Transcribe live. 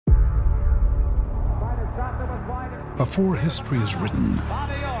Before history is written,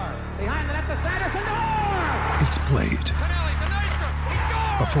 it's played.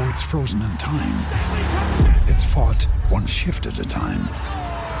 Before it's frozen in time, it's fought one shift at a time.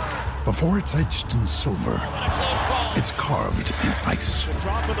 Before it's etched in silver, it's carved in ice.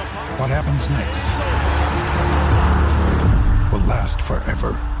 What happens next will last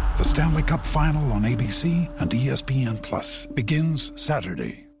forever. The Stanley Cup Final on ABC and ESPN+ begins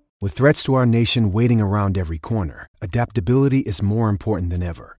Saturday. With threats to our nation waiting around every corner, adaptability is more important than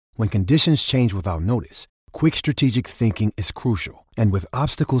ever. When conditions change without notice, quick strategic thinking is crucial. And with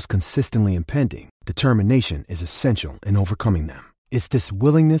obstacles consistently impending, determination is essential in overcoming them. It's this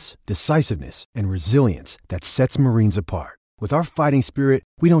willingness, decisiveness, and resilience that sets Marines apart. With our fighting spirit,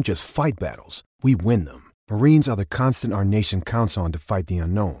 we don't just fight battles, we win them. Marines are the constant our nation counts on to fight the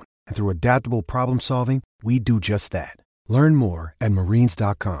unknown. And through adaptable problem solving, we do just that. Learn more at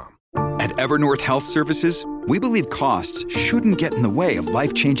marines.com. At Evernorth Health Services, we believe costs shouldn't get in the way of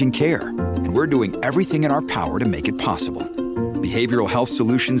life-changing care. And we're doing everything in our power to make it possible. Behavioral health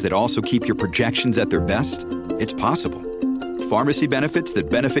solutions that also keep your projections at their best? It's possible. Pharmacy benefits that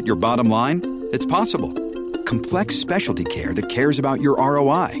benefit your bottom line? It's possible. Complex specialty care that cares about your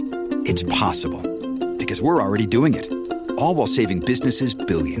ROI? It's possible. Because we're already doing it. All while saving businesses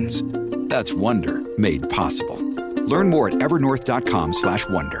billions. That's Wonder made possible. Learn more at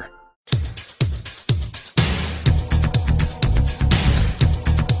evernorth.com/wonder.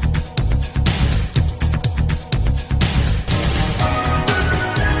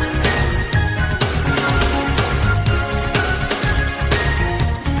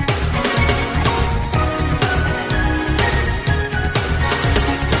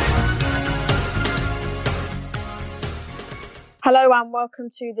 Hello and welcome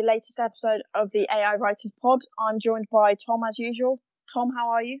to the latest episode of the AI Writers Pod. I'm joined by Tom as usual. Tom,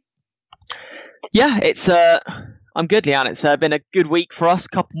 how are you? Yeah, I'm good, Leanne. It's been a good week for us,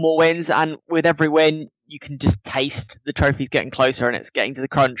 couple more wins, and with every win, you can just taste the trophy's getting closer and it's getting to the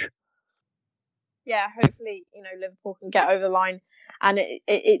crunch. Yeah, hopefully, Liverpool can get over the line, and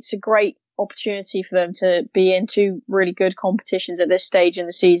it's a great opportunity for them to be in two really good competitions at this stage in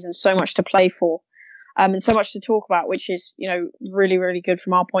the season. So much to play for. And so much to talk about, which is, really, really good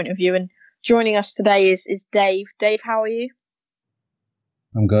from our point of view. And joining us today is Dave. Dave, how are you?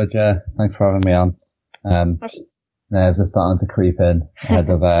 I'm good, yeah. Thanks for having me on. I was just starting to creep in ahead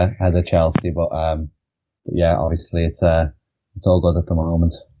of Chelsea, but yeah, obviously it's all good at the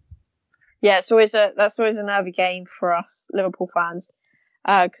moment. Yeah, that's always a nervy game for us Liverpool fans,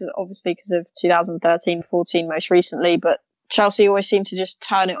 because of 2013-14 most recently. But Chelsea always seem to just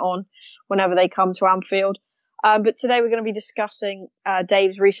turn it on whenever they come to Anfield. But today we're going to be discussing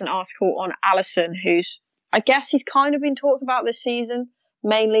Dave's recent article on Alisson, who's, I guess he's kind of been talked about this season,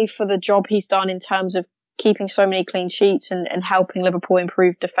 mainly for the job he's done in terms of keeping so many clean sheets and helping Liverpool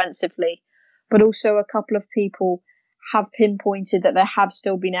improve defensively. But also a couple of people have pinpointed that there have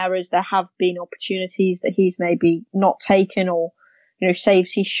still been errors, there have been opportunities that he's maybe not taken or,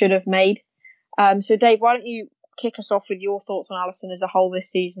 saves he should have made. So Dave, why don't you kick us off with your thoughts on Alisson as a whole this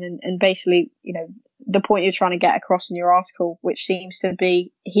season and basically, the point you're trying to get across in your article, which seems to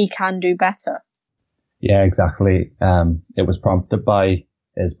be he can do better. Yeah, exactly. It was prompted by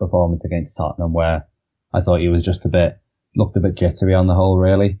his performance against Tottenham, where I thought he was just looked a bit jittery on the whole,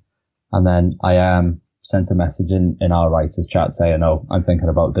 really. And then I sent a message in our writers chat saying, I'm thinking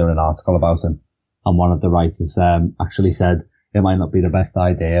about doing an article about him. And one of the writers actually said it might not be the best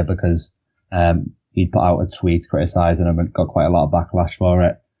idea because he'd put out a tweet criticising him and got quite a lot of backlash for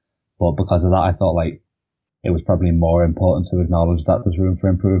it. But because of that, I thought it was probably more important to acknowledge that there's room for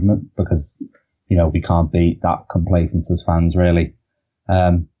improvement because, we can't be that complacent as fans, really.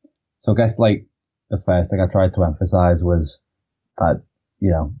 So I guess the first thing I tried to emphasise was that,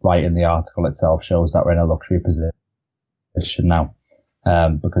 writing the article itself shows that we're in a luxury position now,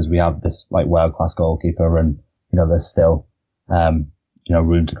 because we have this world-class goalkeeper and, there's still,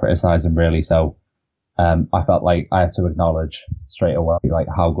 room to criticise him, really. So, I felt like I had to acknowledge straight away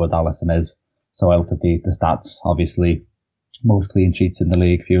how good Alisson is. So I looked at the stats, obviously most clean sheets in the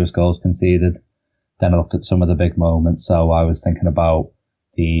league, fewest goals conceded. Then I looked at some of the big moments. So I was thinking about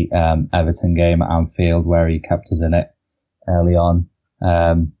the Everton game at Anfield where he kept us in it early on.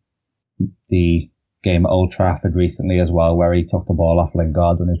 The game at Old Trafford recently as well, where he took the ball off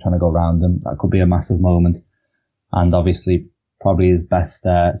Lingard when he was trying to go round him. That could be a massive moment. And obviously probably his best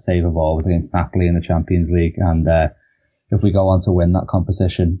save of all was against Napoli in the Champions League. And if we go on to win that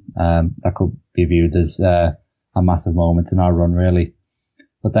competition, that could be viewed as a massive moment in our run, really.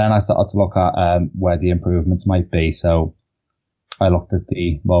 But then I started to look at where the improvements might be. So I looked at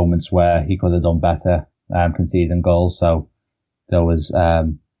the moments where he could have done better, conceding goals. So there was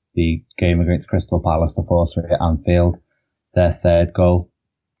the game against Crystal Palace, the 4-3 at Anfield, their third goal.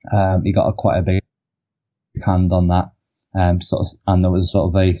 He got quite a big hand on that. And there was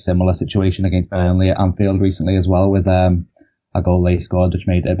sort of a similar situation against Burnley at Anfield recently as well, with a goal they scored, which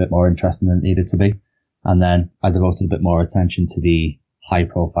made it a bit more interesting than it needed to be. And then I devoted a bit more attention to the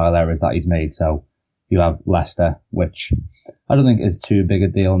high-profile errors that he's made. So you have Leicester, which I don't think is too big a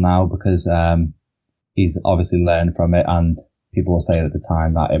deal now, because he's obviously learned from it, and people were saying at the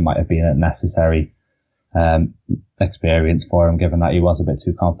time that it might have been a necessary experience for him, given that he was a bit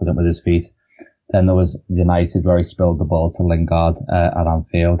too confident with his feet. Then there was United, where he spilled the ball to Lingard at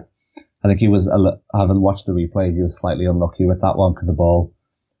Anfield. I think he was, having watched the replays, he was slightly unlucky with that one, because the ball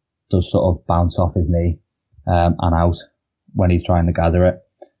does sort of bounce off his knee and out when he's trying to gather it.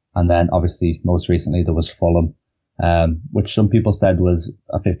 And then obviously most recently there was Fulham, which some people said was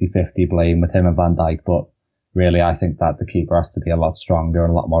a 50-50 blame with him and Van Dijk, but really I think that the keeper has to be a lot stronger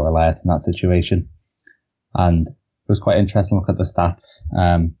and a lot more alert in that situation. And it was quite interesting to look at the stats.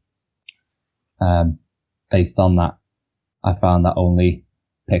 Based on that, I found that only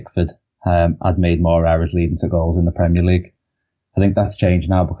Pickford had made more errors leading to goals in the Premier League. I think that's changed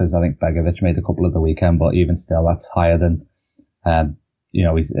now, because I think Begovic made a couple at the weekend, but even still, that's higher than,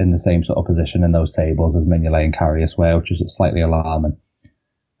 he's in the same sort of position in those tables as Mignolet and Karius were, which is slightly alarming.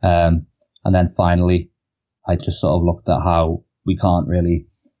 And then finally, I just sort of looked at how we can't really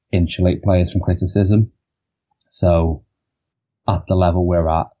insulate players from criticism. So at the level we're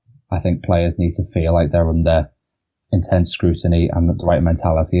at, I think players need to feel like they're under intense scrutiny, and that the right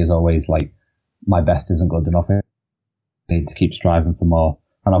mentality is always like, my best isn't good enough. I need to keep striving for more.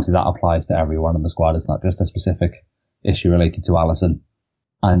 And obviously that applies to everyone in the squad. It's not just a specific issue related to Alisson.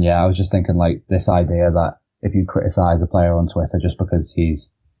 And yeah, I was just thinking, like, this idea that if you criticise a player on Twitter just because he's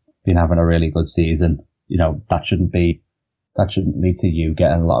been having a really good season, that shouldn't lead to you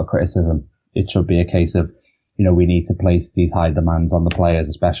getting a lot of criticism. It should be a case of, we need to place these high demands on the players,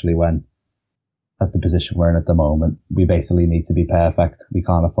 especially when at the position we're in at the moment, we basically need to be perfect. We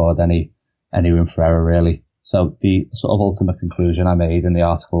can't afford any room for error, really. So the sort of ultimate conclusion I made in the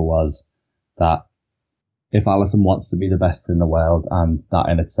article was that if Alisson wants to be the best in the world, and that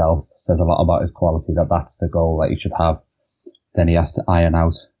in itself says a lot about his quality, that's the goal that he should have, then he has to iron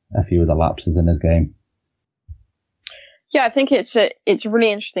out a few of the lapses in his game. Yeah, I think it's a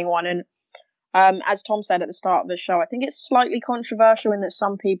really interesting one. And as Tom said at the start of the show, I think it's slightly controversial in that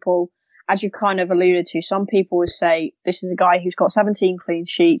some people, as you kind of alluded to, some people would say this is a guy who's got 17 clean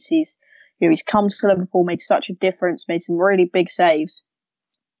sheets. He's come to Liverpool, made such a difference, made some really big saves.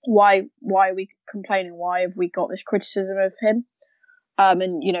 Why are we complaining? Why have we got this criticism of him? I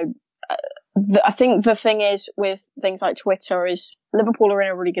think the thing is with things like Twitter is Liverpool are in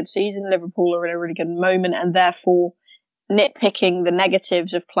a really good season, Liverpool are in a really good moment, and therefore nitpicking the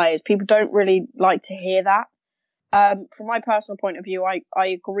negatives of players, people don't really like to hear that. From my personal point of view, I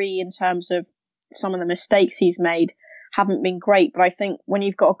agree in terms of some of the mistakes he's made haven't been great, but I think when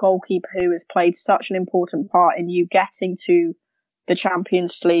you've got a goalkeeper who has played such an important part in you getting to the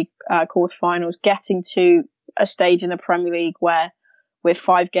Champions League quarterfinals, getting to a stage in the Premier League where we're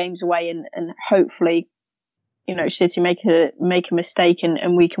 5 games away and hopefully, City make a mistake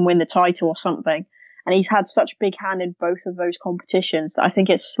and we can win the title or something. And he's had such a big hand in both of those competitions that I think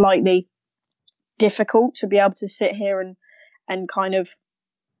it's slightly difficult to be able to sit here and kind of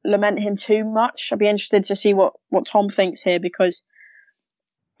lament him too much. I'd be interested to see what Tom thinks here, because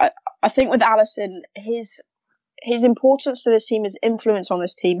I think with Alisson, his importance to this team, his influence on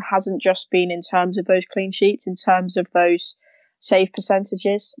this team hasn't just been in terms of those clean sheets, in terms of those save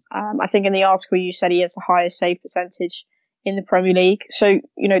percentages. I think in the article you said he has the highest save percentage in the Premier League. So,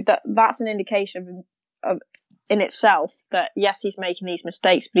 that's an indication of in itself that yes, he's making these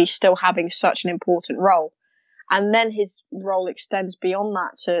mistakes, but he's still having such an important role. And then his role extends beyond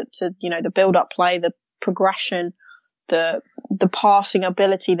that to the build-up play, the progression, the passing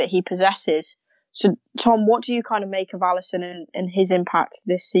ability that he possesses. So, Tom, what do you kind of make of Alisson and his impact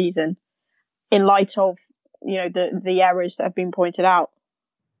this season in light of, the errors that have been pointed out?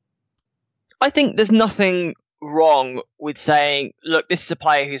 I think there's nothing wrong with saying, look, this is a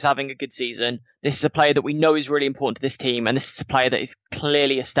player who's having a good season. This is a player that we know is really important to this team. And this is a player that is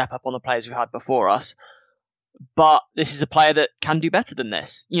clearly a step up on the players we've had before us. But this is a player that can do better than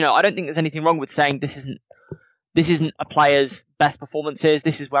this. I don't think there's anything wrong with saying this isn't a player's best performances.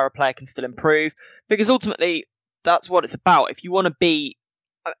 This is where a player can still improve, because ultimately that's what it's about. If you want to be,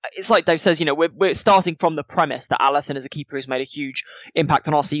 it's like Dave says, we're starting from the premise that Alisson is a keeper who's made a huge impact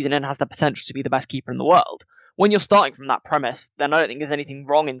on our season and has the potential to be the best keeper in the world. When you're starting from that premise, then I don't think there's anything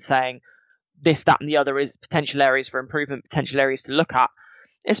wrong in saying this, that, and the other is potential areas for improvement, potential areas to look at.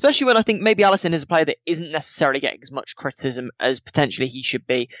 Especially when I think maybe Alisson is a player that isn't necessarily getting as much criticism as potentially he should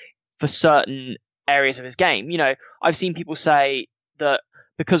be for certain areas of his game. I've seen people say that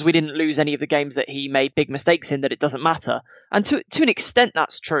because we didn't lose any of the games that he made big mistakes in, that it doesn't matter. And to an extent,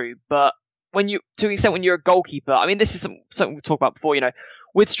 that's true. But when you're a goalkeeper, I mean, this is something we talked about before.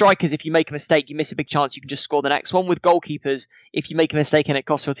 With strikers, if you make a mistake, you miss a big chance, you can just score the next one. With goalkeepers, if you make a mistake and it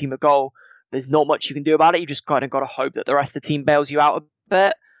costs your team a goal, there's not much you can do about it. You just kind of got to hope that the rest of the team bails you out a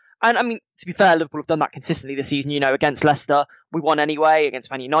bit. And I mean, to be fair, Liverpool have done that consistently this season. Against Leicester, we won anyway. Against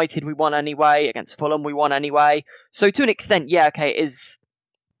Man United, we won anyway. Against Fulham, we won anyway. So to an extent, yeah, okay, it is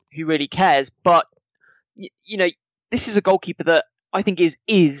who really cares. But, this is a goalkeeper that I think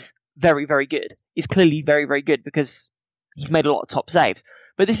is very, very good. Is clearly very, very good because he's made a lot of top saves.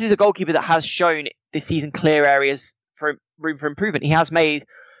 But this is a goalkeeper that has shown this season clear areas for room for improvement. He has made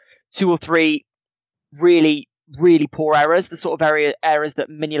 2 or 3 really, really poor errors, the sort of errors that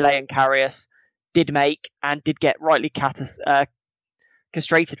Mignolet and Karius did make and did get rightly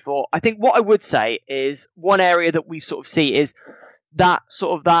castrated for. I think what I would say is one area that we sort of see is that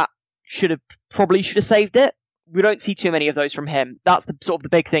should have saved it. We don't see too many of those from him. That's the sort of the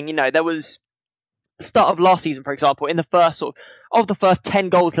big thing. There was the start of last season, for example, in the first of the first 10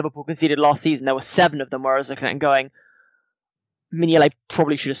 goals Liverpool conceded last season, there were 7 of them where I was looking at and going, Mignolet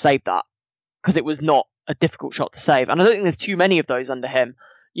probably should have saved that because it was not a difficult shot to save. And I don't think there's too many of those under him.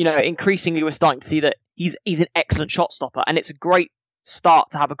 Increasingly we're starting to see that he's an excellent shot stopper, and it's a great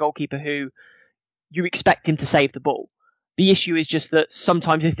start to have a goalkeeper who you expect him to save the ball. The issue is just that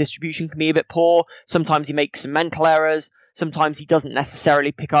sometimes his distribution can be a bit poor. Sometimes he makes some mental errors. Sometimes he doesn't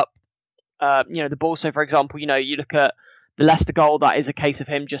necessarily pick up, the ball. So, for example, you look at the Leicester goal. That is a case of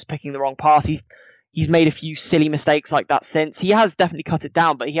him just picking the wrong pass. He's made a few silly mistakes like that since. He has definitely cut it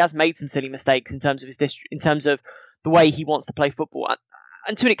down, but he has made some silly mistakes in terms of in terms of the way he wants to play football.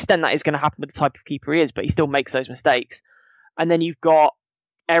 And to an extent, that is going to happen with the type of keeper he is, but he still makes those mistakes. And then you've got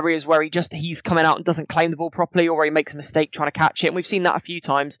areas where he's coming out and doesn't claim the ball properly, or where he makes a mistake trying to catch it. And we've seen that a few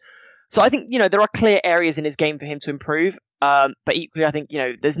times. So I think, there are clear areas in his game for him to improve. But equally, I think,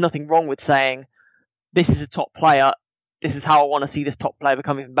 there's nothing wrong with saying, this is a top player. This is how I want to see this top player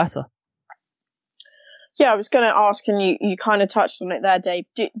become even better. Yeah, I was going to ask, and you kind of touched on it there, Dave.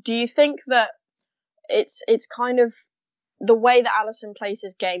 Do you think that it's kind of the way that Alisson plays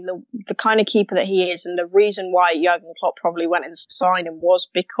his game, the kind of keeper that he is, and the reason why Jurgen Klopp probably went and signed him was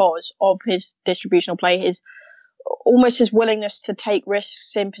because of his distributional play, his willingness to take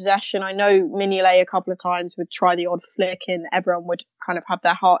risks in possession. I know Mignolet a couple of times would try the odd flick and everyone would kind of have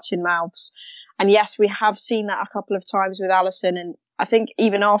their hearts in mouths. And yes, we have seen that a couple of times with Alisson, and I think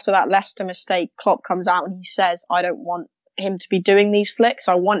even after that Leicester mistake, Klopp comes out and he says, I don't want him to be doing these flicks.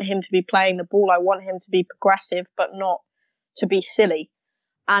 I want him to be playing the ball. I want him to be progressive, but not to be silly.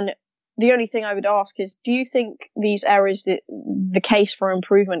 And the only thing I would ask is, do you think these errors, the case for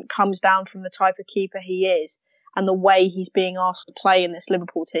improvement comes down from the type of keeper he is and the way he's being asked to play in this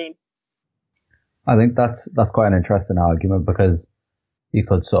Liverpool team? I think that's quite an interesting argument, because you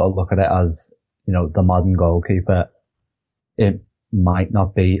could sort of look at it as, the modern goalkeeper. It might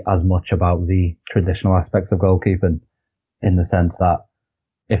not be as much about the traditional aspects of goalkeeping, in the sense that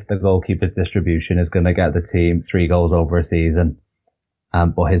if the goalkeeper's distribution is going to get the team 3 goals over a season,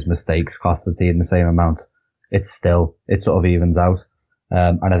 but his mistakes cost the team the same amount, it sort of evens out.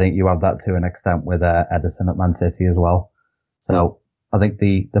 And I think you have that to an extent with Ederson at Man City as well. So I think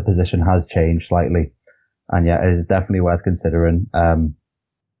the position has changed slightly, and yeah, it is definitely worth considering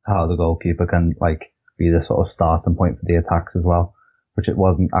how the goalkeeper can be the sort of starting point for the attacks as well, which it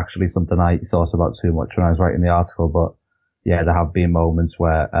wasn't actually something I thought about too much when I was writing the article. But yeah, there have been moments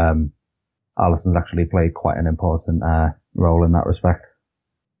where Alisson's actually played quite an important role in that respect.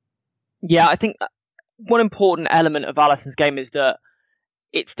 Yeah, I think one important element of Alisson's game is that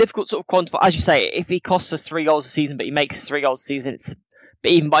it's difficult to sort of quantify. As you say, if he costs us 3 goals a season, but he makes 3 goals a season, it's a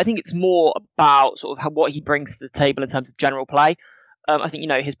bit even. But I think it's more about sort of what he brings to the table in terms of general play. I think,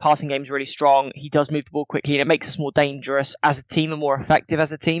 his passing game is really strong. He does move the ball quickly, and it makes us more dangerous as a team and more effective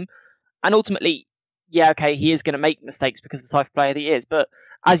as a team. And ultimately, yeah, okay, he is going to make mistakes because of the type of player that he is. But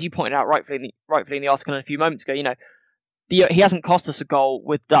as you pointed out rightfully in the article a few moments ago, he hasn't cost us a goal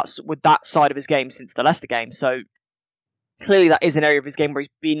with that side of his game since the Leicester game. So clearly that is an area of his game where he's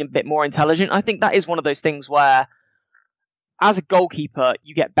been a bit more intelligent. I think that is one of those things where, as a goalkeeper,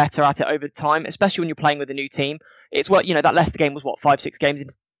 you get better at it over time, especially when you're playing with a new team. It's that Leicester game was 5-6 games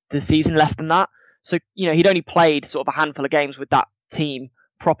into the season, less than that. So, he'd only played sort of a handful of games with that team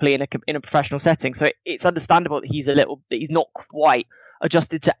properly in a professional setting. So it's understandable that he's not quite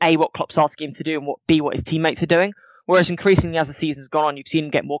adjusted to A, what Klopp's asking him to do, and what his teammates are doing. Whereas increasingly as the season's gone on, you've seen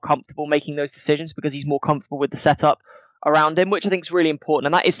him get more comfortable making those decisions because he's more comfortable with the setup around him, which I think is really important.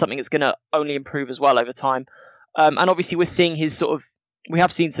 And that is something that's going to only improve as well over time. And obviously we're seeing we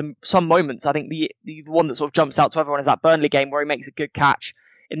have seen some moments. I think the one that sort of jumps out to everyone is that Burnley game where he makes a good catch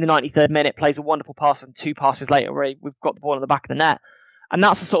in the 93rd minute, plays a wonderful pass, and 2 passes later where we've got the ball in the back of the net. And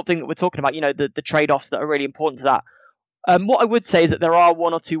that's the sort of thing that we're talking about, the trade-offs that are really important to that. What I would say is that there are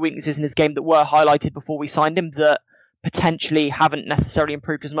 1 or 2 weaknesses in this game that were highlighted before we signed him that potentially haven't necessarily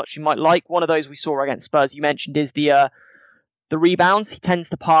improved as much as you might like. One of those we saw against Spurs, you mentioned, is the rebounds. He tends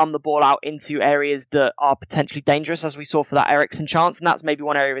to palm the ball out into areas that are potentially dangerous, as we saw for that Eriksen chance, and that's maybe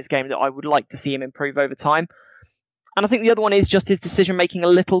one area of his game that I would like to see him improve over time. And I think the other one is just his decision-making a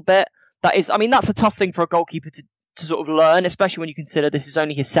little bit. That's a tough thing for a goalkeeper to sort of learn, especially when you consider this is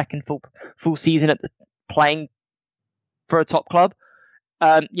only his second full season at playing for a top club.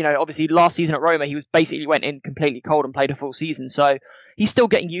 Obviously last season at Roma, he went in completely cold and played a full season. So he's still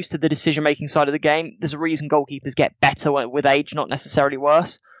getting used to the decision-making side of the game. There's a reason goalkeepers get better with age, not necessarily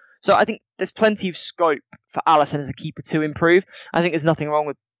worse. So I think there's plenty of scope for Alisson as a keeper to improve. I think there's nothing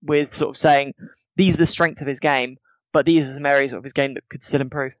wrong with sort of saying these are the strengths of his game, but these are some areas of his game that could still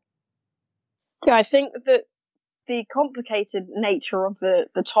improve. Yeah, I think that the complicated nature of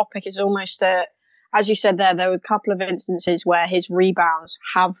the topic is almost that, as you said there were a couple of instances where his rebounds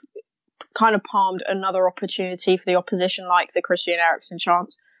have kind of palmed another opportunity for the opposition, like the Christian Eriksen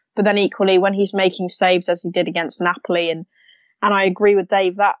chance. But then equally, when he's making saves, as he did against Napoli, and I agree with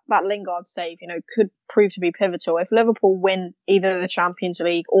Dave, that Lingard save, could prove to be pivotal. If Liverpool win either the Champions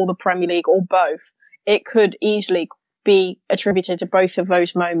League or the Premier League or both, it could easily be attributed to both of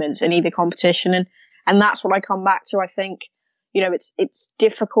those moments in either competition. And that's what I come back to. I think, it's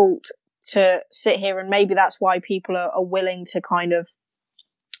difficult to sit here, and maybe that's why people are willing to kind of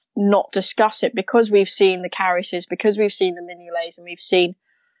not discuss it, because we've seen the Kariuses, because we've seen the Mignoles, and we've seen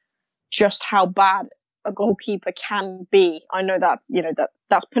just how bad a goalkeeper can be. I know that,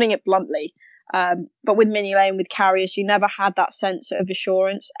 that's putting it bluntly. But with Mignolet and with Karius, you never had that sense of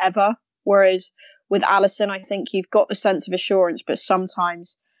assurance ever. Whereas with Alisson, I think you've got the sense of assurance, but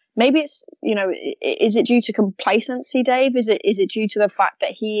sometimes maybe it's, is it due to complacency, Dave? Is it due to the fact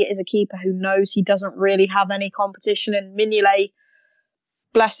that he is a keeper who knows he doesn't really have any competition? And Mignolet,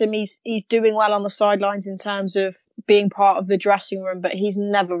 bless him, he's doing well on the sidelines in terms of being part of the dressing room, but he's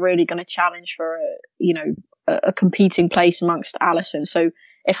never really going to challenge for a competing place amongst Alisson. So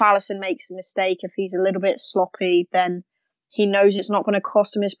if Alisson makes a mistake, if he's a little bit sloppy, then he knows it's not going to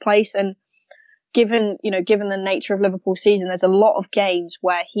cost him his place. And given the nature of Liverpool's season, there's a lot of games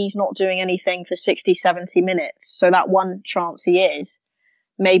where he's not doing anything for 60, 70 minutes. So that one chance he is,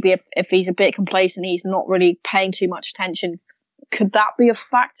 maybe if he's a bit complacent, he's not really paying too much attention. Could that be a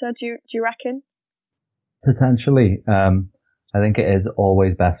factor, do you reckon? Potentially. I think it is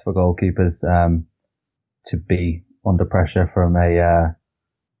always best for goalkeepers to be under pressure from a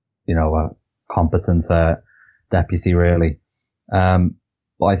competent deputy, really.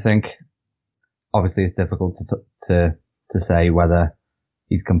 But I think obviously it's difficult to say whether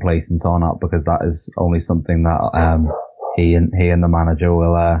he's complacent or not, because that is only something that he and the manager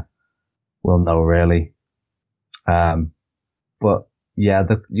will know, really. But yeah,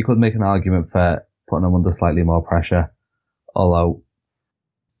 you could make an argument for putting him under slightly more pressure. Although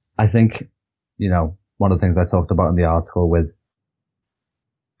I think, one of the things I talked about in the article with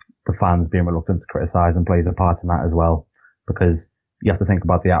the fans being reluctant to criticise and plays a part in that as well, because you have to think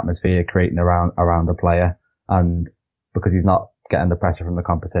about the atmosphere creating around the player, and because he's not getting the pressure from the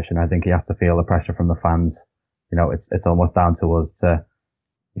competition, I think he has to feel the pressure from the fans. It's almost down to us to,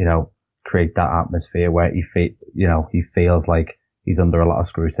 create that atmosphere where he feels like he's under a lot of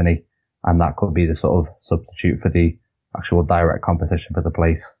scrutiny, and that could be the sort of substitute for the actual direct competition for the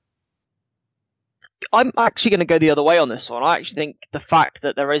place. I'm actually going to go the other way on this one. I actually think the fact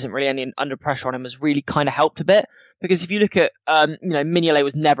that there isn't really any under pressure on him has really kind of helped a bit. Because if you look at, Mignolet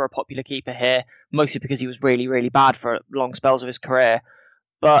was never a popular keeper here, mostly because he was really, really bad for long spells of his career.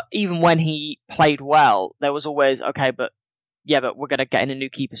 But even when he played well, there was always, but we're going to get in a new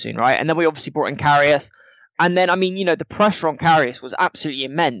keeper soon, right? And then we obviously brought in Karius. And then, the pressure on Karius was absolutely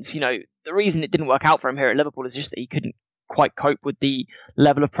immense. The reason it didn't work out for him here at Liverpool is just that he couldn't quite cope with the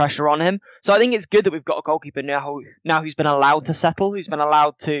level of pressure on him. So I think it's good that we've got a goalkeeper now who's been allowed to settle, who's been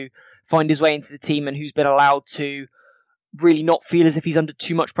allowed to find his way into the team, and who's been allowed to really not feel as if he's under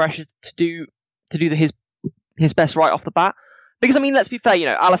too much pressure to do his best right off the bat. Because let's be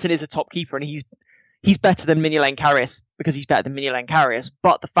fair, Alisson is a top keeper, and he's better than Mignolet and Karius because he's better than Mignolet and Karius.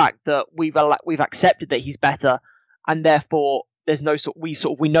 But the fact that we've accepted that he's better, and therefore there's no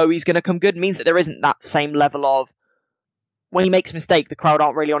we know he's going to come good, means that there isn't that same level of, when he makes a mistake, the crowd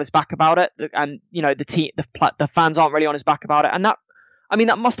aren't really on his back about it, and the fans aren't really on his back about it, and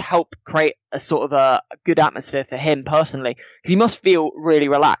that must help create a sort of a good atmosphere for him personally, because he must feel really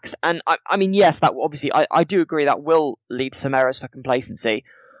relaxed. And yes, that obviously I do agree that will lead to some errors for complacency,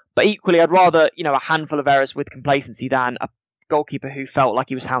 but equally I'd rather a handful of errors with complacency than a goalkeeper who felt like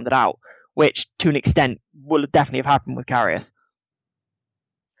he was hounded out, which to an extent will definitely have happened with Karius.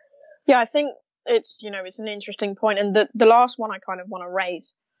 Yeah, I think it's an interesting point, and the last one I kind of want to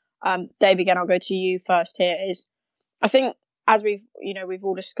raise, Dave, again I'll go to you first here, is I think, as we've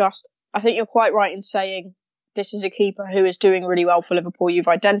all discussed, I think you're quite right in saying this is a keeper who is doing really well for Liverpool. You've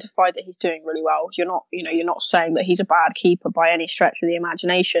identified that he's doing really well. You're not saying that he's a bad keeper by any stretch of the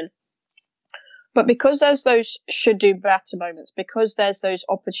imagination. But because there's those should do better moments, because there's those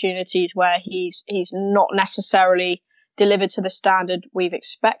opportunities where he's not necessarily delivered to the standard we've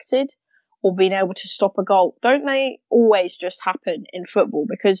expected or been able to stop a goal, don't they always just happen in football?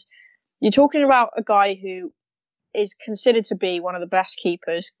 Because you're talking about a guy who is considered to be one of the best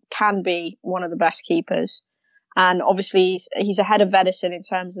keepers, can be one of the best keepers, and obviously he's ahead of Alisson in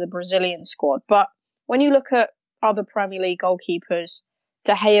terms of the Brazilian squad. But when you look at other Premier League goalkeepers,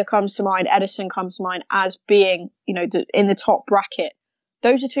 De Gea comes to mind, Ederson comes to mind as being, in the top bracket.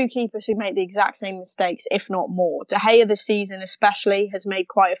 Those are two keepers who make the exact same mistakes, if not more. De Gea this season especially has made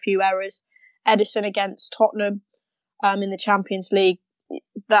quite a few errors. Ederson against Tottenham in the Champions League,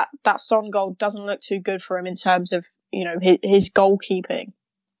 that Son goal doesn't look too good for him in terms of, his goalkeeping.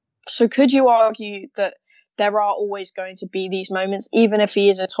 So could you argue that there are always going to be these moments, even if he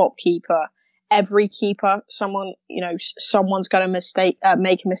is a top keeper? Every keeper, someone's going to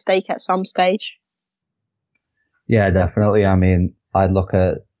make a mistake at some stage. Yeah, definitely. I'd look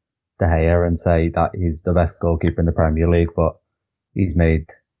at De Gea and say that he's the best goalkeeper in the Premier League, but he's made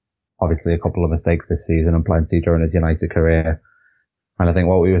obviously a couple of mistakes this season and plenty during his United career. And I think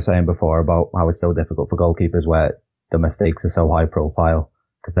what we were saying before about how it's so difficult for goalkeepers where the mistakes are so high profile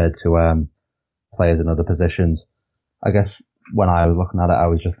compared to players in other positions. I guess when I was looking at it, I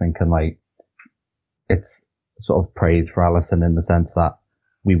was just thinking it's sort of praise for Alisson in the sense that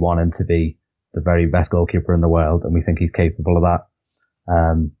we want him to be the very best goalkeeper in the world and we think he's capable of that.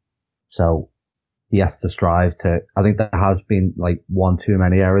 So he has to strive to, I think there has been one too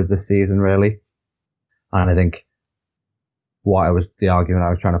many errors this season really. And I think the argument I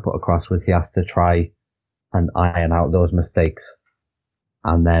was trying to put across was he has to try and iron out those mistakes.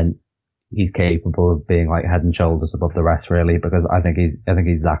 And then he's capable of being head and shoulders above the rest really, because I think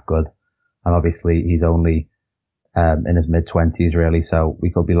he's that good. And obviously he's only in his mid-20s really, so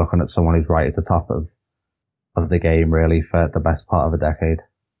we could be looking at someone who's right at the top of the game really for the best part of a decade.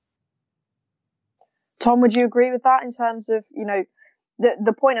 Tom, would you agree with that in terms of,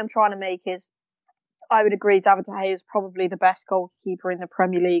 the point I'm trying to make is I would agree David De Gea is probably the best goalkeeper in the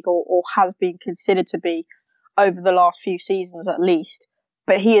Premier League or has been considered to be over the last few seasons at least.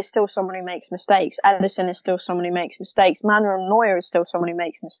 But he is still someone who makes mistakes. Ederson is still someone who makes mistakes. Manuel Neuer is still someone who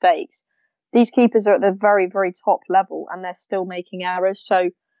makes mistakes. These keepers are at the very, very top level and they're still making errors. So,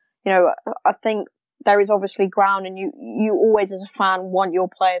 I think there is obviously ground and you always as a fan want your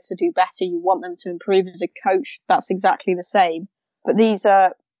player to do better. You want them to improve. As a coach, that's exactly the same. But these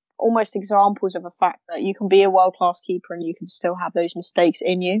are almost examples of a fact that you can be a world-class keeper and you can still have those mistakes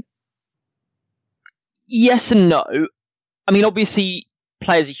in you. Yes and no. Obviously,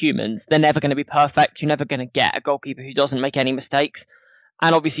 players are humans. They're never going to be perfect. You're never going to get a goalkeeper who doesn't make any mistakes.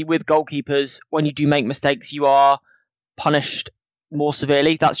 And obviously with goalkeepers, when you do make mistakes, you are punished more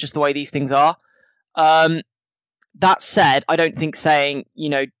severely. That's just the way these things are. That said, I don't think saying,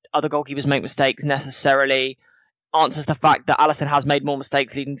 other goalkeepers make mistakes necessarily answers the fact that Alisson has made more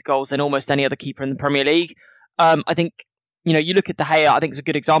mistakes leading to goals than almost any other keeper in the Premier League. I think, you look at De Gea, I think it's a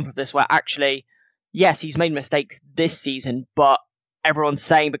good example of this where actually, yes, he's made mistakes this season, but everyone's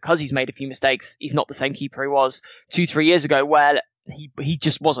saying because he's made a few mistakes, he's not the same keeper he was 2-3 years ago where he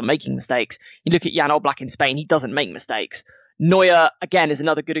just wasn't making mistakes. You look at Jan Oblak in Spain, he doesn't make mistakes. Neuer, again, is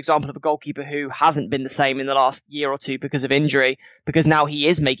another good example of a goalkeeper who hasn't been the same in the last year or two because of injury, because now he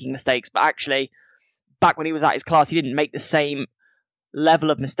is making mistakes. But actually, back when he was at his class, he didn't make the same level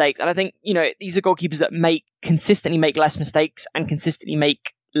of mistakes. And I think, these are goalkeepers that consistently make less mistakes and consistently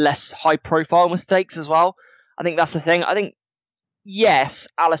make less high-profile mistakes as well. I think that's the thing. I think, yes,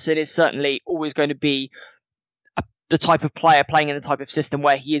 Alisson is certainly always going to be the type of player playing in the type of system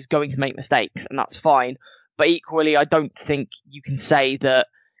where he is going to make mistakes, and that's fine. But equally, I don't think you can say that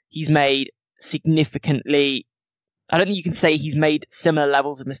he's made significantly... I don't think you can say he's made similar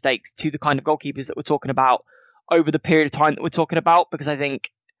levels of mistakes to the kind of goalkeepers that we're talking about over the period of time that we're talking about, because I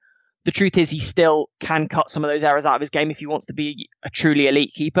think the truth is he still can cut some of those errors out of his game if he wants to be a truly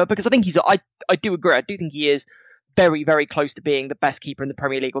elite keeper, because I think I do agree. I do think he is very, very close to being the best keeper in the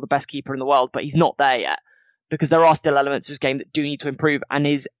Premier League or the best keeper in the world, but he's not there yet, because there are still elements of his game that do need to improve, and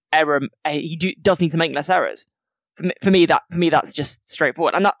his error, does need to make less errors. For me, that's just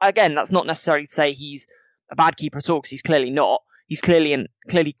straightforward. And again, that's not necessarily to say he's a bad keeper at all, because he's clearly not. He's clearly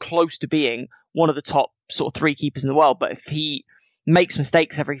close to being one of the top sort of 3 keepers in the world. But if he makes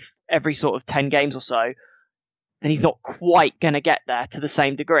mistakes every sort of 10 games or so, then he's not quite going to get there to the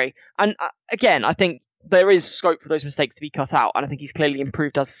same degree. And again, I think there is scope for those mistakes to be cut out, and I think he's clearly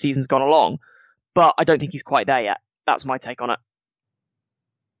improved as the season's gone along. But I don't think he's quite there yet. That's my take on it.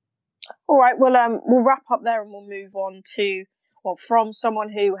 All right, well, we'll wrap up there and we'll move on to, from someone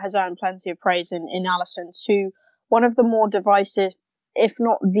who has earned plenty of praise in Alisson to one of the more divisive, if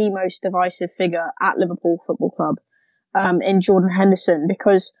not the most divisive figure at Liverpool Football Club, in Jordan Henderson,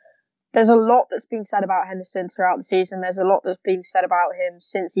 because there's a lot that's been said about Henderson throughout the season. There's a lot that's been said about him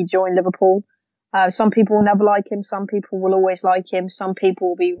since he joined Liverpool. Some people will never like him. Some people will always like him. Some people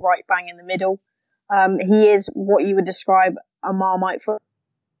will be right bang in the middle. He is what you would describe a Marmite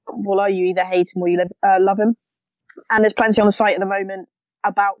footballer. You either hate him or you love him. And there's plenty on the site at the moment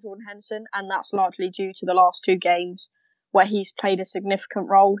about Jordan Henderson, and that's largely due to the last 2 games where he's played a significant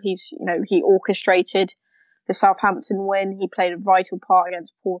role. He orchestrated the Southampton win. He played a vital part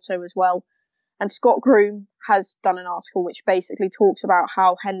against Porto as well. And Scott Groom has done an article which basically talks about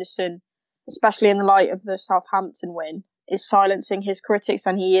how Henderson, especially in the light of the Southampton win, is silencing his critics,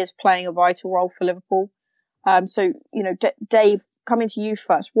 and he is playing a vital role for Liverpool. So, Dave, coming to you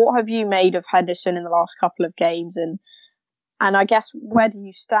first, what have you made of Henderson in the last couple of games? And I guess, where do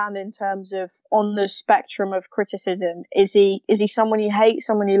you stand in terms of on the spectrum of criticism? Is he someone you hate,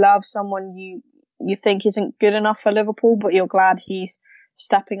 someone you love, someone you think isn't good enough for Liverpool, but you're glad he's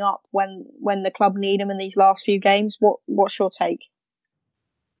stepping up when the club need him in these last few games? What's your take?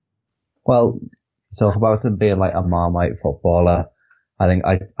 Well, talk about him being like a Marmite footballer. I think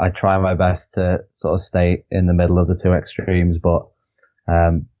I try my best to sort of stay in the middle of the 2 extremes, but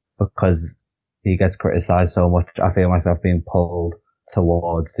because he gets criticised so much, I feel myself being pulled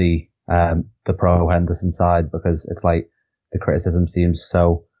towards the pro Henderson side, because it's like the criticism seems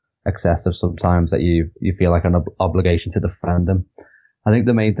so excessive sometimes that you feel like an obligation to defend him. I think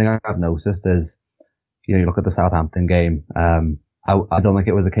the main thing I've noticed is, you look at the Southampton game. I don't think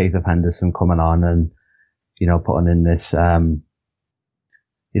it was a case of Henderson coming on and putting in this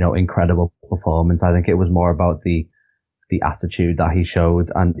incredible performance. I think it was more about the attitude that he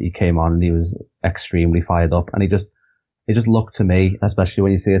showed, and he came on and he was extremely fired up, and he just looked to me, especially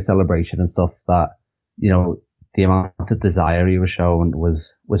when you see a celebration and stuff, that the amount of desire he was showing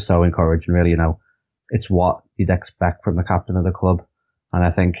was so encouraging. Really, it's what you'd expect from the captain of the club. And I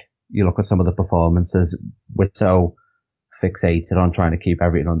think you look at some of the performances, we're so fixated on trying to keep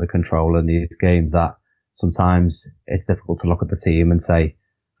everything under control in these games that sometimes it's difficult to look at the team and say,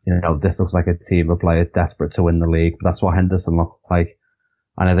 this looks like a team of players desperate to win the league. But that's what Henderson looked like.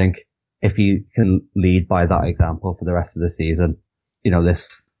 And I think if you can lead by that example for the rest of the season,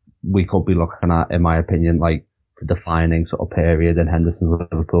 we could be looking at, in my opinion, like the defining sort of period in Henderson's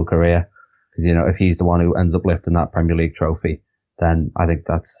Liverpool career. Because, if he's the one who ends up lifting that Premier League trophy, then I think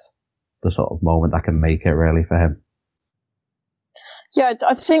that's the sort of moment that can make it really for him. Yeah,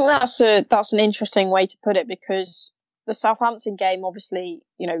 I think that's an interesting way to put it, because the Southampton game, obviously,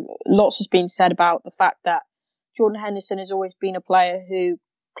 lots has been said about the fact that Jordan Henderson has always been a player who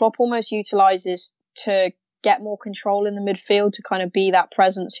Klopp almost utilises to get more control in the midfield, to kind of be that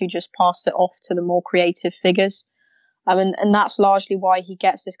presence who just passed it off to the more creative figures. And that's largely why he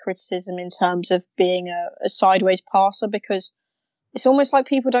gets this criticism in terms of being a sideways passer, because it's almost like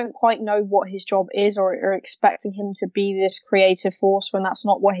people don't quite know what his job is, or are expecting him to be this creative force when that's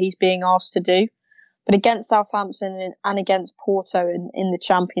not what he's being asked to do. But against Southampton and against Porto in the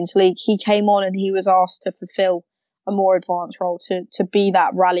Champions League, he came on and he was asked to fulfill a more advanced role, to be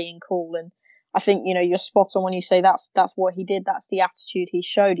that rallying call. And I think, you're spot on when you say that's what he did. That's the attitude he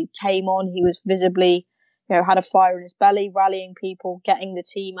showed. He came on, he was visibly, had a fire in his belly, rallying people, getting the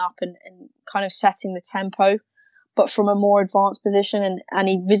team up and kind of setting the tempo, but from a more advanced position. And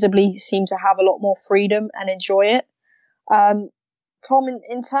he visibly seemed to have a lot more freedom and enjoy it. Tom,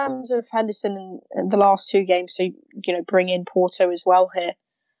 in terms of Henderson in the last 2 games, so, bring in Porto as well here,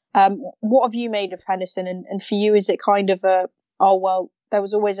 what have you made of Henderson? And for you, is it kind of there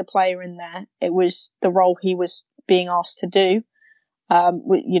was always a player in there, it was the role he was being asked to do,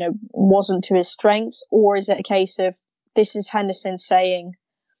 wasn't to his strengths? Or is it a case of this is Henderson saying,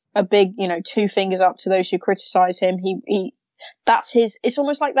 a big, two fingers up to those who criticise him. It's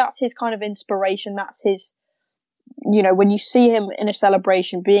almost like that's his kind of inspiration. That's his, when you see him in a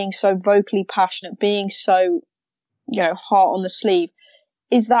celebration, being so vocally passionate, being so, heart on the sleeve,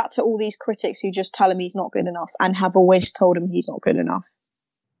 is that to all these critics who just tell him he's not good enough and have always told him he's not good enough?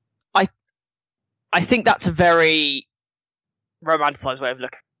 I think that's a very romanticised way of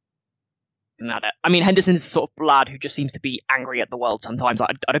looking at it. I mean, Henderson's the sort of lad who just seems to be angry at the world sometimes.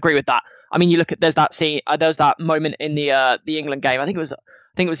 I'd agree with that. I mean, you look at there's that scene, there's that moment in the England game. I think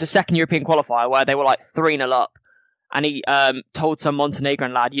it was the second European qualifier where they were like 3-0 up, and he told some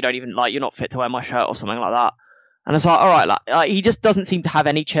Montenegrin lad, you're not fit to wear my shirt or something like that. And it's like, all right, like, he just doesn't seem to have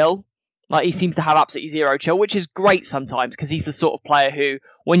any chill. Like, he seems to have absolutely zero chill, which is great sometimes because he's the sort of player who,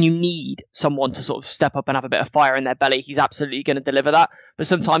 when you need someone to sort of step up and have a bit of fire in their belly, he's absolutely going to deliver that. But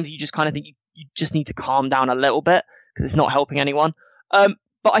sometimes you just kind of think you just need to calm down a little bit because it's not helping anyone. But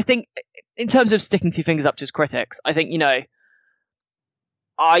I think in terms of sticking two fingers up to his critics, I think,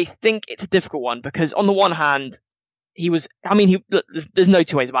 I think it's a difficult one because on the one hand, there's no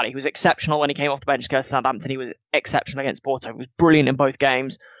two ways about it. He was exceptional when he came off the bench against Southampton. He was exceptional against Porto. He was brilliant in both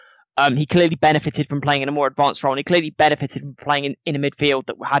games. He clearly benefited from playing in a more advanced role, and he clearly benefited from playing in a midfield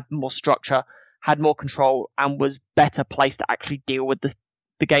that had more structure, had more control, and was better placed to actually deal with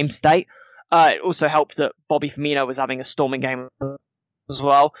the game state. It also helped that Bobby Firmino was having a storming game as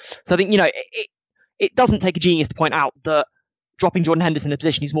well. So I think, it doesn't take a genius to point out that dropping Jordan Henderson in a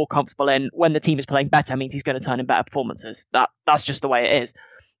position he's more comfortable in when the team is playing better means he's going to turn in better performances. That's just the way it is.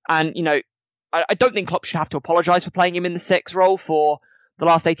 And, I don't think Klopp should have to apologise for playing him in the 6 role for the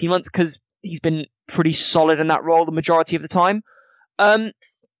last 18 months because he's been pretty solid in that role the majority of the time. I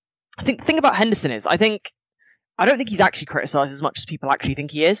think the thing about Henderson is I don't think he's actually criticised as much as people actually think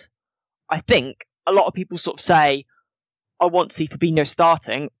he is. I think a lot of people sort of say, I want to see Fabinho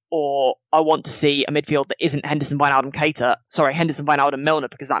starting, or I want to see a midfield that isn't Henderson, Wijnaldum, Milner,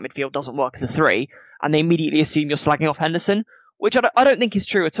 because that midfield doesn't work as a 3, and they immediately assume you're slagging off Henderson, which I don't think is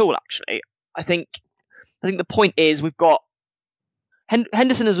true at all, actually. I think the point is we've got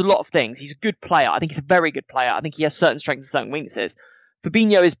Henderson has a lot of things. He's a good player. I think he's a very good player. I think he has certain strengths and certain weaknesses.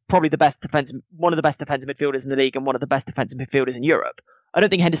 Fabinho is probably one of the best defensive midfielders in the league and one of the best defensive midfielders in Europe. I don't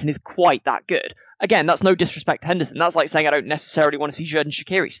think Henderson is quite that good. Again, that's no disrespect to Henderson. That's like saying I don't necessarily want to see Xherdan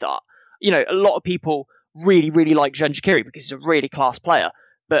Shaqiri start. A lot of people really, really like Xherdan Shaqiri because he's a really class player.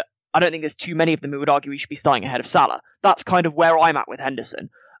 But I don't think there's too many of them who would argue he should be starting ahead of Salah. That's kind of where I'm at with Henderson.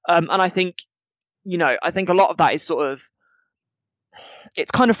 And I think, I think a lot of that is sort of,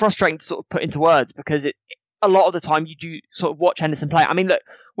 it's kind of frustrating to sort of put into words because a lot of the time you do sort of watch Henderson play. I mean, look,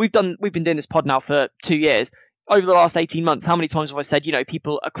 we've been doing this pod now for 2 years. Over the last 18 months, how many times have I said,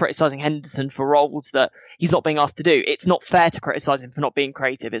 people are criticising Henderson for roles that he's not being asked to do? It's not fair to criticise him for not being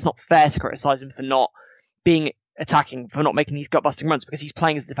creative. It's not fair to criticise him for not being attacking, for not making these gut-busting runs because he's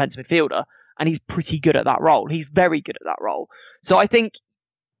playing as a defensive midfielder and he's pretty good at that role. He's very good at that role. So I think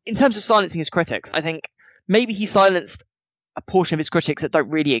in terms of silencing his critics, I think maybe he silenced a portion of his critics that don't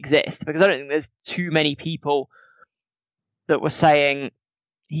really exist because I don't think there's too many people that were saying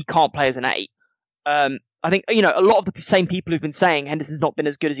he can't play as an 8. I think, a lot of the same people who've been saying Henderson's not been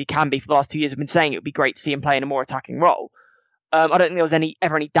as good as he can be for the last 2 years have been saying it would be great to see him play in a more attacking role. I don't think there was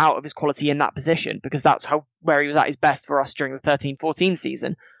ever any doubt of his quality in that position because that's where he was at his best for us during the 13-14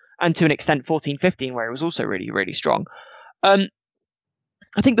 season and to an extent 14-15 where he was also really, really strong. I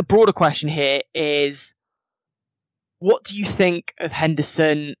think the broader question here is, what do you think of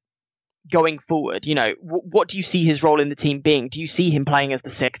Henderson going forward? What do you see his role in the team being? Do you see him playing as the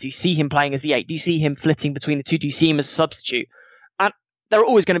 6? Do you see him playing as the 8? Do you see him flitting between the two? Do you see him as a substitute? And there are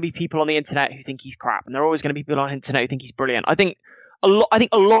always going to be people on the internet who think he's crap, and there are always going to be people on the internet who think he's brilliant. I think a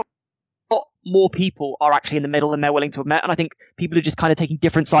lot more people are actually in the middle than they're willing to admit, and I think people are just kind of taking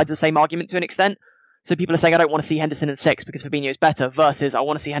different sides of the same argument to an extent. So people are saying, I don't want to see Henderson in 6 because Fabinho is better, versus I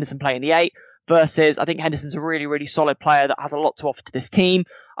want to see Henderson play in the 8, versus I think Henderson's a really, really solid player that has a lot to offer to this team.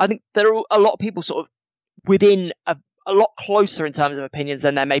 I think there are a lot of people sort of within a lot closer in terms of opinions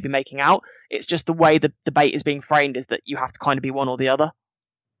than they're maybe making out. It's just the way the debate is being framed is that you have to kind of be one or the other.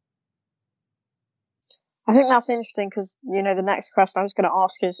 I think that's interesting because, the next question I was going to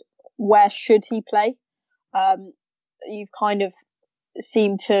ask is, where should he play? You've kind of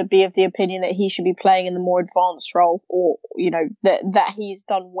seemed to be of the opinion that he should be playing in the more advanced role, or, that he's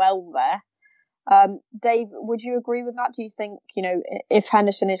done well there. Dave, would you agree with that? Do you think, if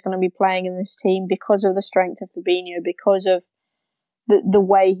Henderson is going to be playing in this team because of the strength of Fabinho, because of the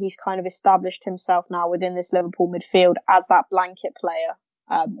way he's kind of established himself now within this Liverpool midfield as that blanket player,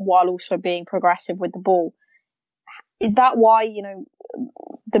 while also being progressive with the ball, is that why,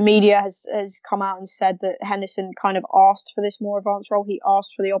 the media has come out and said that Henderson kind of asked for this more advanced role. He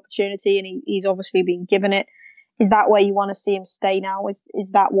asked for the opportunity, and he's obviously been given it. Is that where you want to see him stay now?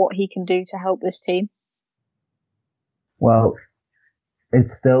 Is that what he can do to help this team? Well,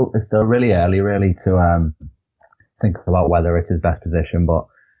 it's still really early, really, to think about whether it's his best position. But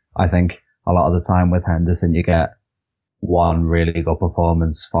I think a lot of the time with Henderson, you get one really good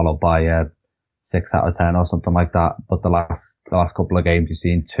performance followed by a 6 out of 10 or something like that. But the last couple of games, you've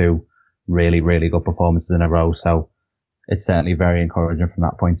seen 2 really, really good performances in a row. So it's certainly very encouraging from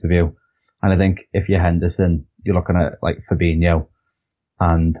that point of view. And I think if you're Henderson, you're looking at like Fabinho,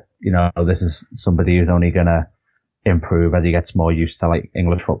 and this is somebody who's only going to improve as he gets more used to like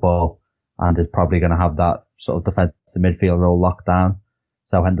English football, and is probably going to have that sort of defensive midfield role locked down.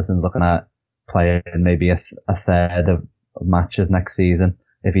 So Henderson's looking at playing maybe a third of matches next season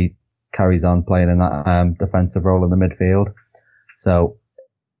if he carries on playing in that defensive role in the midfield. So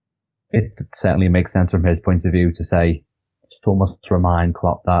it certainly makes sense from his point of view to say, to almost remind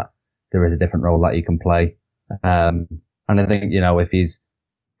Klopp that there is a different role that he can play. And I think, if he's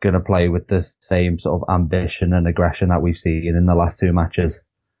going to play with the same sort of ambition and aggression that we've seen in the last 2 matches,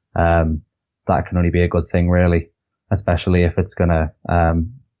 that can only be a good thing, really, especially if it's going to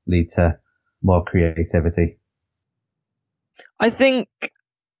lead to more creativity. I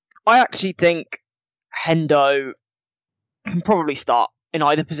actually think Hendo can probably start in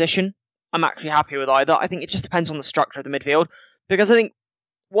either position. I'm actually happy with either. I think it just depends on the structure of the midfield, because I think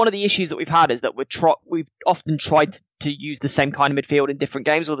one of the issues that we've had is that we've often tried to use the same kind of midfield in different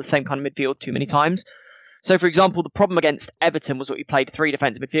games, or the same kind of midfield too many times. So, for example, the problem against Everton was that we played 3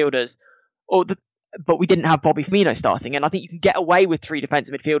 defensive midfielders, but we didn't have Bobby Firmino starting. And I think you can get away with 3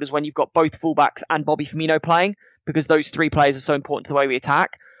 defensive midfielders when you've got both fullbacks and Bobby Firmino playing, because those 3 players are so important to the way we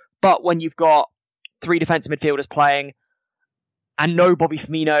attack. But when you've got 3 defensive midfielders playing and no Bobby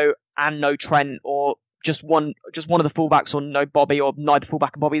Firmino and no Trent, or just one of the fullbacks, or no Bobby, or neither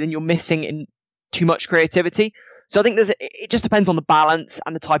fullback and Bobby, then you're missing in too much creativity. So I think it just depends on the balance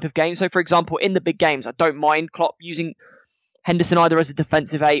and the type of game. So, for example, in the big games, I don't mind Klopp using Henderson either as a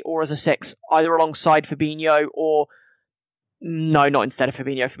defensive 8 or as a 6, either alongside Fabinho or... No, not instead of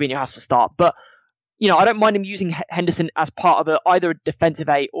Fabinho. Fabinho has to start. But, I don't mind him using Henderson as part of either a defensive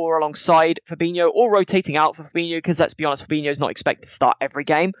 8 or alongside Fabinho, or rotating out for Fabinho, because let's be honest, Fabinho is not expected to start every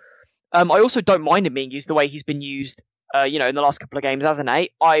game. I also don't mind him being used the way he's been used, in the last couple of games as an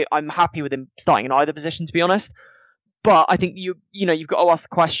 8. I'm happy with him starting in either position, to be honest. But I think you've got to ask the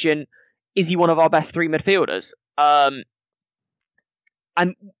question: is he one of our best 3 midfielders? And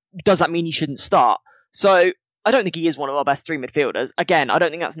does that mean he shouldn't start? So I don't think he is one of our best 3 midfielders. Again, I don't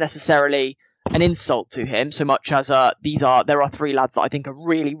think that's necessarily an insult to him, so much as there are 3 lads that I think are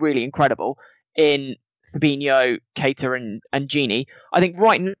really, really incredible in Fabinho, Keita, and Gini. I think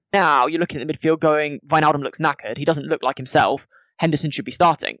right now you're looking at the midfield going, Wijnaldum looks knackered. He doesn't look like himself. Henderson should be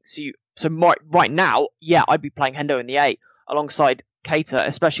starting. So right now, yeah, I'd be playing Hendo in the 8 alongside Keita,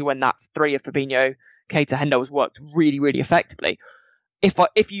 especially when that 3 of Fabinho, Keita, Hendo has worked really, really effectively.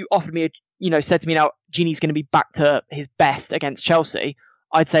 If you offered me said to me now, Gini's going to be back to his best against Chelsea,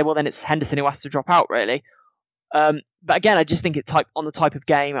 I'd say, well, then it's Henderson who has to drop out, really. But again, I just think it's on the type of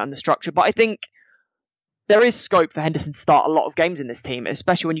game and the structure. But I think there is scope for Henderson to start a lot of games in this team,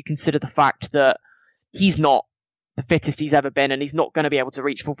 especially when you consider the fact that he's not the fittest he's ever been, and he's not going to be able to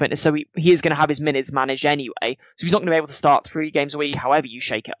reach full fitness. So he is going to have his minutes managed anyway. So he's not going to be able to start 3 games a week, however you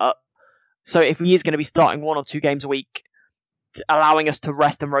shake it up. So if he is going to be starting 1 or 2 games a week, allowing us to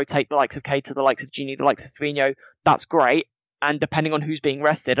rest and rotate the likes of Keita, the likes of Gini, the likes of Fabinho, that's great. And depending on who's being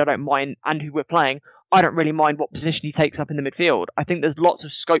rested, I don't mind, and who we're playing, I don't really mind what position he takes up in the midfield. I think there's lots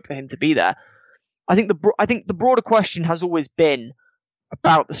of scope for him to be there. I think the broader question has always been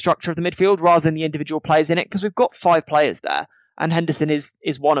about the structure of the midfield rather than the individual players in it, because we've got 5 players there, and Henderson is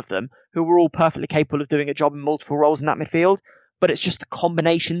one of them, who are all perfectly capable of doing a job in multiple roles in that midfield. But it's just the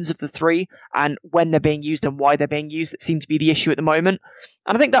combinations of the 3 and when they're being used and why they're being used that seem to be the issue at the moment.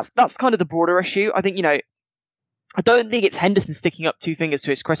 And I think that's kind of the broader issue. I think, I don't think it's Henderson sticking up 2 fingers to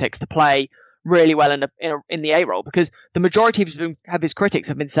his critics to play really well in the A role, because the majority of his critics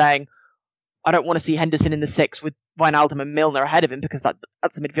have been saying, I don't want to see Henderson in the 6 with Wijnaldum and Milner ahead of him, because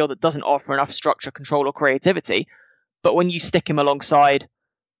that's a midfield that doesn't offer enough structure, control, or creativity. But when you stick him alongside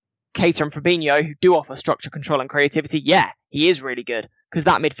Keita and Fabinho, who do offer structure, control, and creativity, yeah, he is really good, because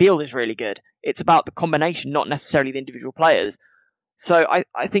that midfield is really good. It's about the combination, not necessarily the individual players. So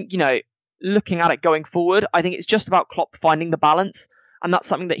I think, looking at it going forward, I think it's just about Klopp finding the balance, and that's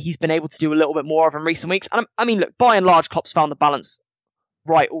something that he's been able to do a little bit more of in recent weeks. And I mean, look, by and large, Klopp's found the balance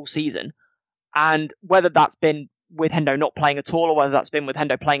right all season. And whether that's been with Hendo not playing at all, or whether that's been with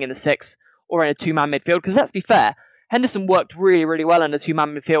Hendo playing in the 6 or in a two-man midfield. Because let's be fair, Henderson worked really, really well in a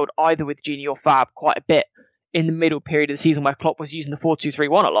two-man midfield, either with Gini or Fab, quite a bit in the middle period of the season where Klopp was using the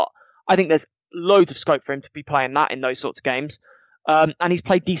 4-2-3-1 a lot. I think there's loads of scope for him to be playing that in those sorts of games. And he's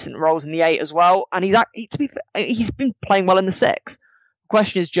played decent roles in the 8 as well. And he's been playing well in the 6. The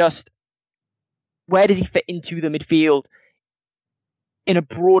question is just, where does he fit into the midfield in a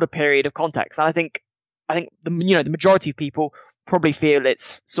broader period of context? And I think the majority of people probably feel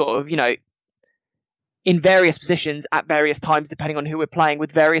it's sort of, in various positions at various times, depending on who we're playing,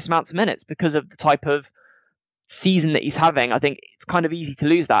 with various amounts of minutes, because of the type of season that he's having. I think it's kind of easy to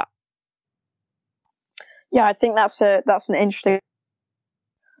lose that. Yeah, I think that's an interesting.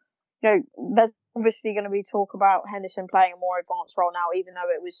 There's obviously going to be talk about Henderson playing a more advanced role now, even though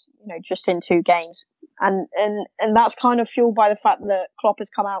it was, just in 2 games, and that's kind of fueled by the fact that Klopp has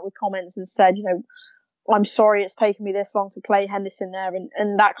come out with comments and said, I'm sorry it's taken me this long to play Henderson there,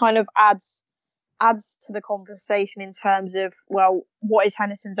 and that kind of adds to the conversation in terms of, well, what is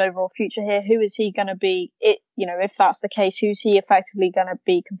Henderson's overall future here? Who is he going to be? If that's the case, who's he effectively going to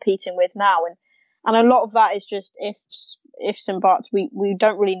be competing with now? And a lot of that is just ifs and buts. We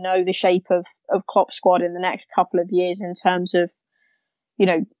don't really know the shape of Klopp's squad in the next couple of years in terms of,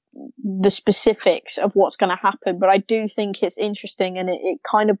 the specifics of what's going to happen. But I do think it's interesting, and it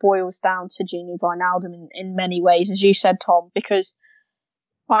kind of boils down to Gini Wijnaldum in many ways, as you said, Tom, because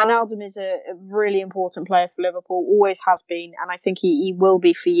Wijnaldum is a really important player for Liverpool, always has been, and I think he will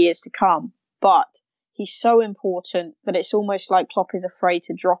be for years to come. But he's so important that it's almost like Klopp is afraid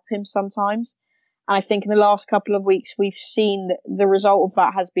to drop him sometimes. And I think in the last couple of weeks, we've seen that the result of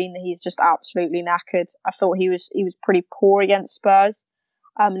that has been that he's just absolutely knackered. I thought he was pretty poor against Spurs.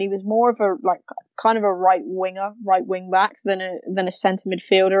 And he was more of a kind of a right wing back than a centre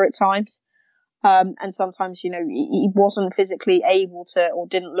midfielder at times. And sometimes, he wasn't physically able to, or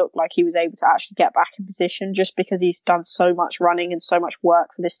didn't look like he was able to actually get back in position, just because he's done so much running and so much work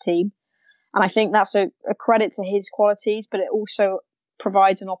for this team. And I think that's a credit to his qualities, but it also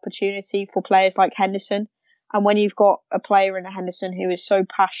provides an opportunity for players like Henderson. And when you've got a player in Henderson who is so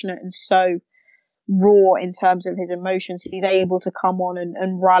passionate and so raw in terms of his emotions, he's able to come on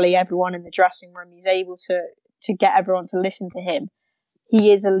and rally everyone in the dressing room. He's able to get everyone to listen to him.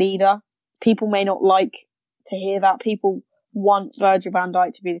 He is a leader. People may not like to hear that. People want Virgil van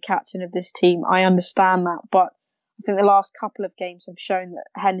Dijk to be the captain of this team. I understand that, but I think the last couple of games have shown that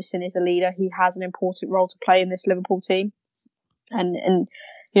Henderson is a leader. He has an important role to play in this Liverpool team. And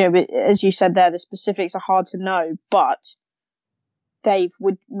as you said there, the specifics are hard to know, but Dave,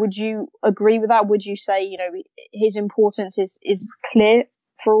 would you agree with that? Would you say, his importance is clear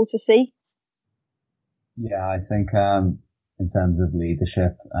for all to see? Yeah, I think in terms of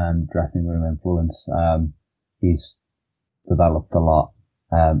leadership and dressing room influence, he's developed a lot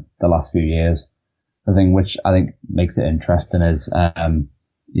the last few years. The thing which I think makes it interesting is,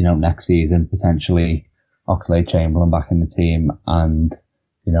 next season, potentially Oxlade-Chamberlain back in the team, and,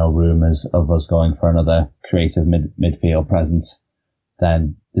 rumours of us going for another creative midfield presence.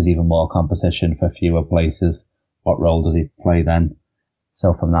 Then there's even more competition for fewer places. What role does he play then?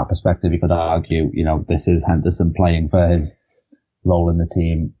 So from that perspective, you could argue, this is Henderson playing for his role in the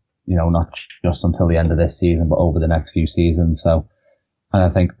team, not just until the end of this season, but over the next few seasons. So, and I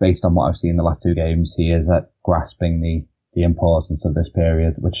think based on what I've seen in the last 2 games, he is grasping the importance of this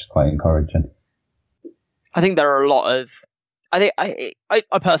period, which is quite encouraging. I think there are a lot of, I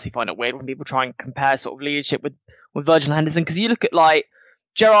personally find it weird when people try and compare sort of leadership with Virgil Henderson, because you look at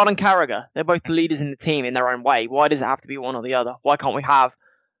Gerrard and Carragher, they're both the leaders in the team in their own way. Why does it have to be one or the other? Why can't we have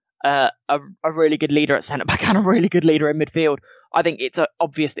a really good leader at centre back and a really good leader in midfield? I think it's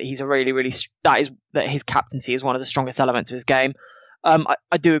obvious that he's a really, really, that his captaincy is one of the strongest elements of his game.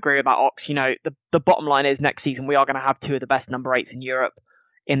 I do agree about Ox. The bottom line is next season we are going to have 2 of the best number 8s in Europe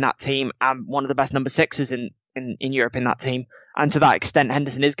in that team, and one of the best number 6s in Europe in that team. And to that extent,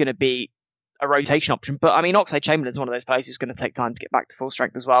 Henderson is going to be a rotation option. But I mean, Oxlade-Chamberlain's one of those players who's going to take time to get back to full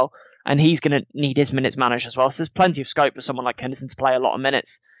strength as well, and he's going to need his minutes managed as well. So there's plenty of scope for someone like Henderson to play a lot of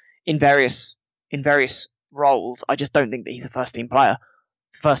minutes in various roles. I just don't think that he's a first team player,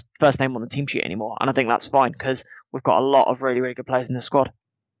 first name on the team sheet anymore, and I think that's fine because we've got a lot of really, really good players in the squad.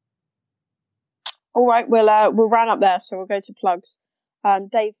 All right, we'll round up there, so we'll go to plugs.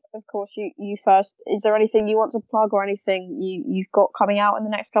 Dave, of course, you first. Is there anything you want to plug or anything you've got coming out in the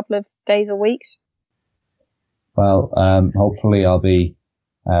next couple of days or weeks? Well, hopefully I'll be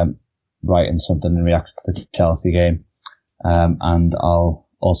writing something in reaction to the Chelsea game, and I'll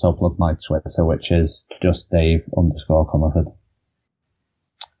also plug my Twitter, which is just Dave_Comerford.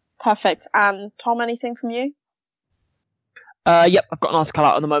 Perfect. And Tom, anything from you? Yep, I've got an article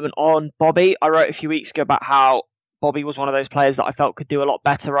out at the moment on Bobby. I wrote a few weeks ago about how Bobby was one of those players that I felt could do a lot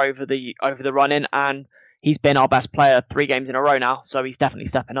better over the run-in, and he's been our best player 3 games in a row now, so he's definitely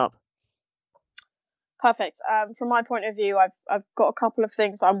stepping up. Perfect. From my point of view, I've got a couple of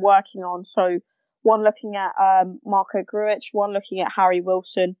things I'm working on. So one looking at Marco Grujic, one looking at Harry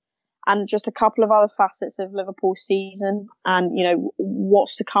Wilson, and just a couple of other facets of Liverpool's season, and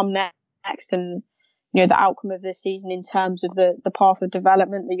what's to come next, and the outcome of this season in terms of the path of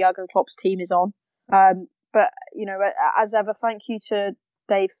development that Jurgen Klopp's team is on. But as ever, thank you to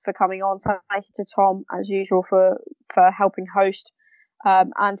Dave for coming on. Thank you to Tom, as usual, for helping host.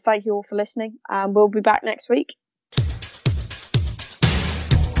 And thank you all for listening. And we'll be back next week.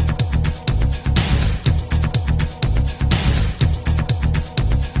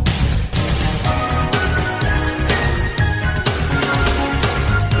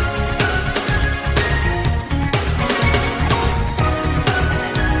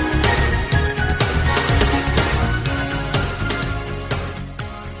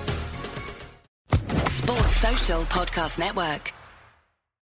 Podcast Network.